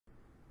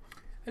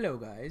Hello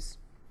guys,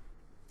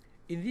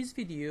 in this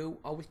video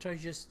I will try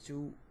just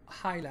to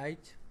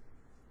highlight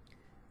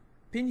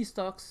penny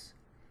stocks,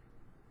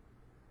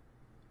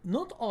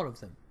 not all of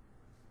them,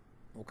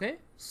 okay?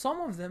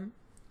 Some of them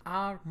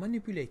are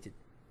manipulated,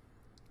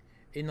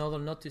 in order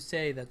not to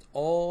say that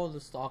all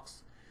the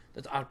stocks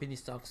that are penny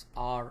stocks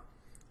are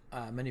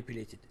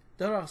manipulated.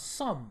 There are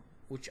some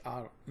which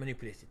are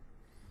manipulated.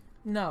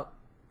 Now,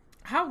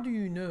 how do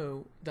you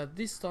know that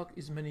this stock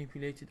is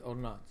manipulated or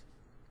not?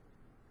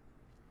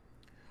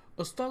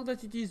 A stock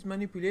that it is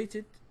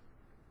manipulated,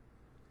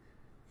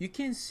 you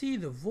can see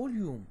the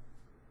volume.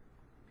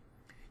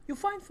 You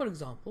find, for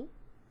example,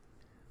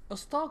 a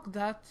stock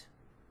that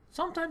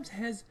sometimes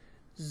has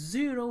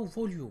zero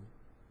volume.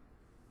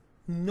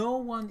 No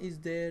one is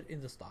there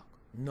in the stock.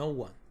 No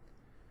one.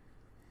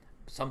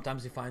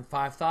 Sometimes you find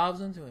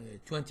 5,000,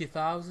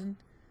 20,000.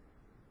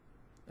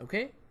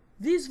 Okay?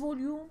 This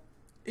volume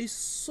is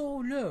so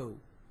low.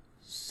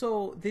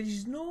 So there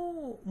is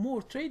no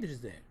more traders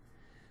there.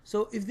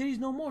 So if there is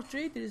no more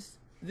traders,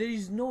 there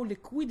is no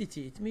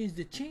liquidity. It means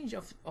the change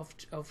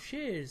of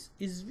shares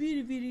is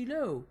very, very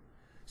low.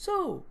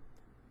 So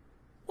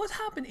what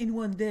happened in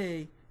one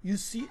day? You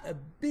see a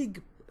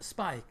big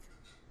spike,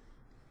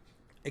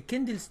 a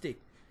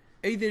candlestick.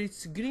 Either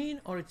it's green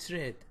or it's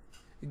red.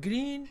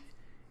 Green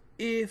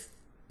if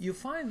you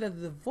find that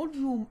the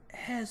volume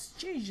has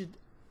changed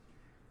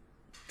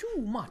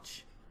too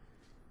much.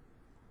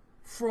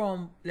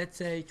 From, let's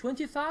say,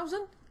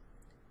 20,000,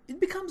 it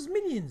becomes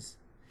millions.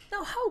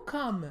 Now, how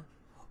come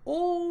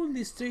all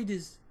these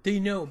traders, they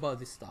know about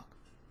this stock?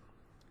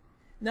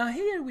 Now,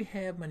 here we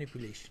have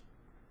manipulation.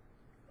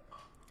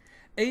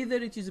 Either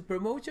it is a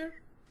promoter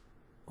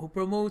who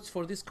promotes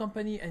for this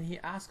company and he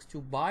asks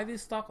to buy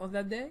this stock on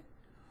that day,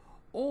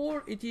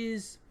 or it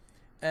is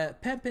a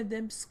pump and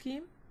dump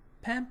scheme.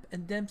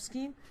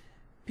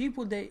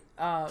 People,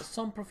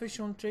 some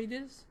professional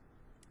traders,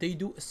 they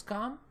do a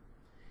scam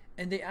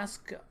and they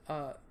ask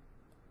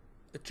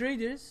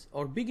traders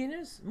or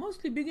beginners,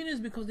 mostly beginners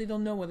because they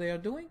don't know what they are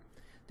doing,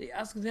 they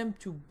ask them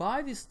to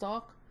buy this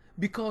stock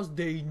because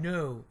they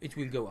know it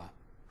will go up.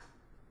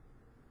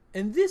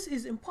 And this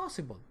is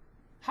impossible.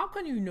 How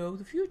can you know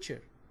the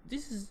future?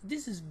 This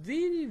is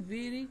very,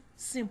 very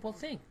simple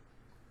thing.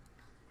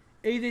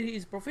 Either he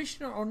is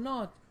professional or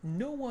not,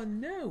 no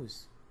one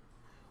knows.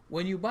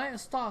 When you buy a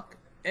stock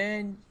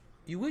and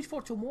you wait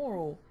for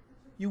tomorrow,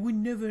 you will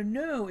never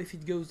know if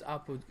it goes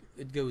up or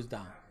it goes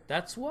down.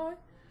 That's why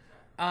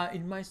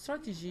in my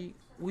strategy,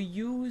 we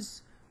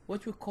use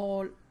what we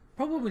call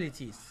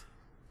probabilities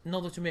in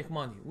order to make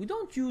money. We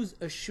don't use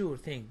a sure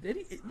thing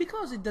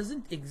because it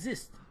doesn't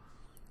exist.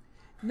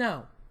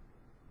 Now,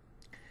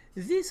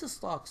 these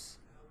stocks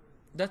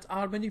that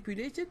are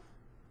manipulated,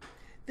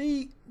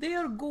 they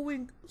are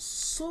going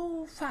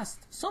so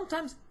fast.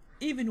 Sometimes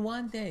even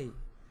one day.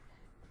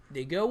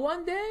 They go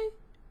one day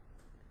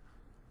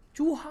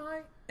too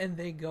high and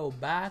they go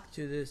back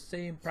to the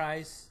same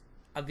price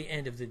at the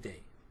end of the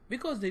day,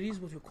 because there is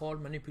what we call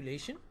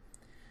manipulation.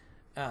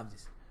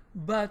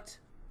 But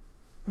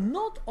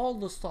not all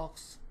the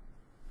stocks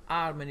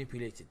are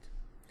manipulated.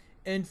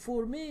 And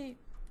for me,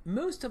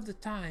 most of the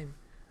time,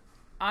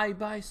 I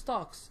buy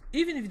stocks,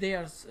 even if they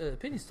are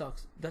penny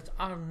stocks, that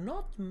are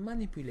not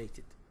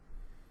manipulated.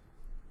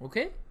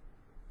 Okay?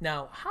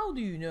 Now, how do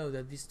you know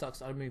that these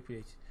stocks are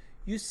manipulated?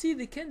 You see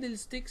the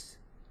candlesticks,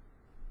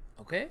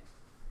 okay?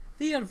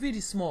 They are very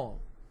small,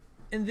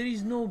 and there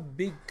is no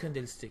big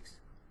candlesticks.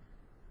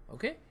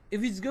 Okay?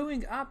 If it's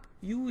going up,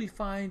 you will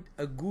find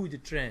a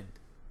good trend.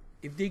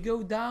 If they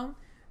go down,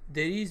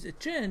 there is a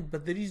trend,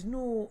 but there is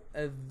no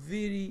a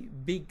very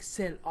big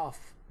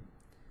sell-off.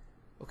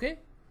 Okay?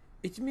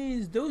 It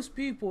means those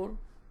people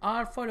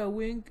are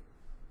following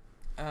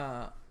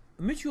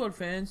mutual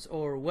funds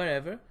or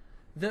whatever,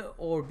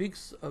 or big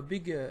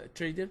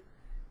trader,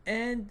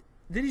 and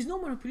there is no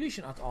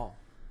manipulation at all.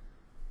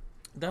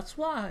 That's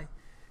why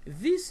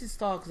these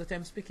stocks that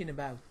I'm speaking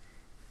about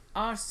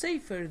are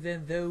safer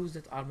than those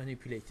that are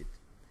manipulated,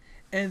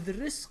 and the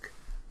risk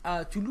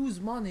to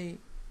lose money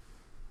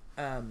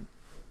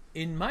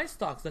in my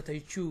stocks that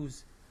I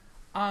choose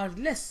are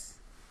less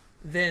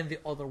than the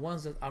other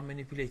ones that are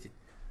manipulated.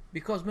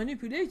 Because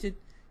manipulated,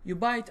 you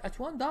buy it at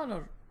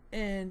 $1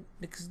 and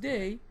next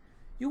day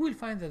you will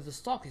find that the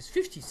stock is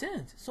 50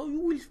 cents, so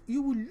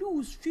you will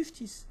lose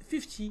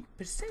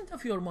 50%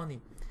 of your money.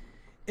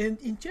 And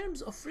in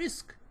terms of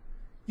risk,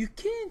 you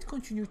can't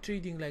continue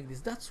trading like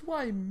this. That's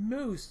why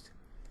most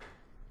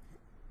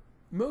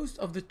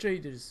of the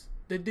traders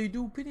that they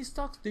do penny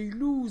stocks, they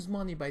lose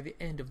money by the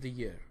end of the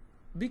year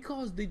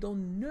because they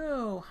don't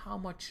know how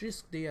much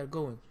risk they are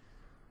going.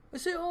 I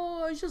say,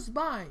 oh, I just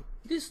buy.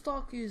 This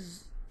stock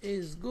is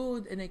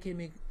good and I can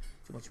make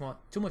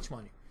too much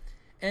money.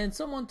 And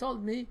someone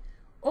told me,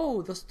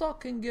 oh, the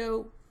stock can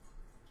go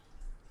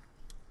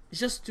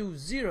just to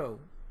zero,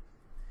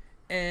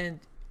 and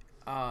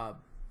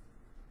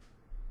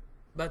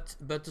but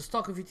the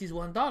stock, if it is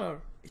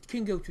 $1, it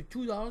can go to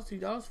 $2, $3,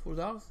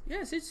 $4.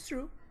 Yes, it's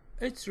true.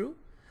 It's true.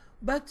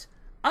 But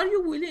are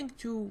you willing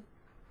to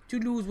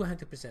lose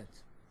 100%?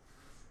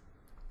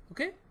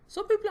 Okay,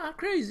 some people are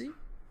crazy.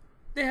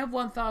 They have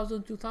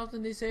 1,000,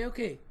 2,000. They say,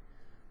 okay,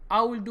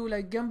 I will do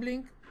like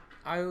gambling.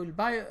 I will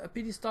buy a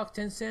penny stock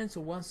 10 cents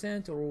or 1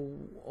 cent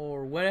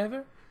or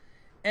whatever,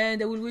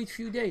 and I will wait a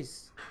few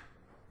days.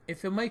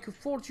 If I make a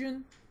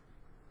fortune,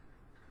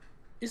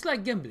 it's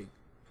like gambling.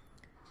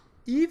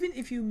 Even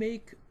if you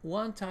make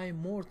one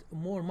time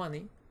more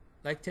money,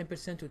 like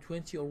 10% or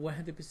 20 or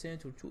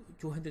 100% or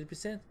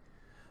 200%,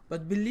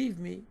 but believe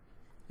me,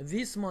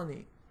 this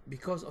money,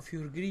 because of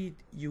your greed,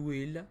 you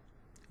will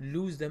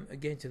lose them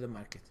again to the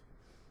market.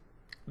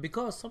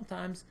 Because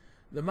sometimes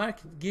the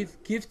market gives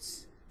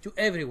gifts to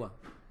everyone,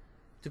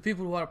 to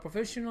people who are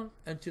professional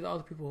and to the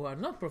other people who are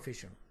not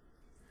professional.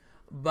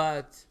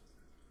 But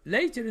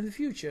later in the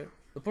future,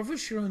 the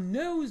professional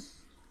knows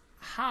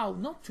how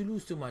not to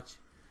lose too much,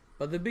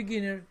 but the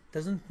beginner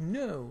doesn't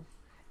know,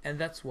 and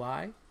that's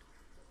why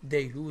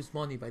they lose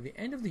money by the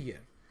end of the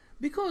year.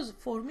 Because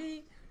for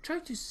me, try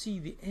to see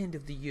the end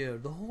of the year,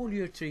 the whole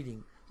year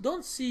trading.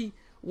 Don't see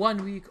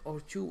 1 week or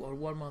 2 or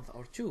 1 month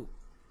or 2.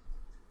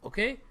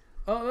 Okay?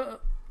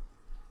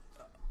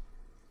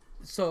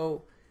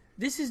 So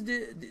this is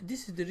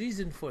the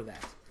reason for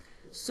that.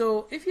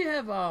 So if you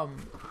have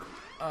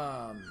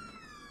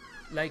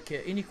like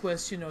any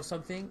question or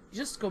something,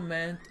 just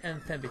comment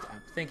and thumb it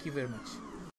up. Thank you very much.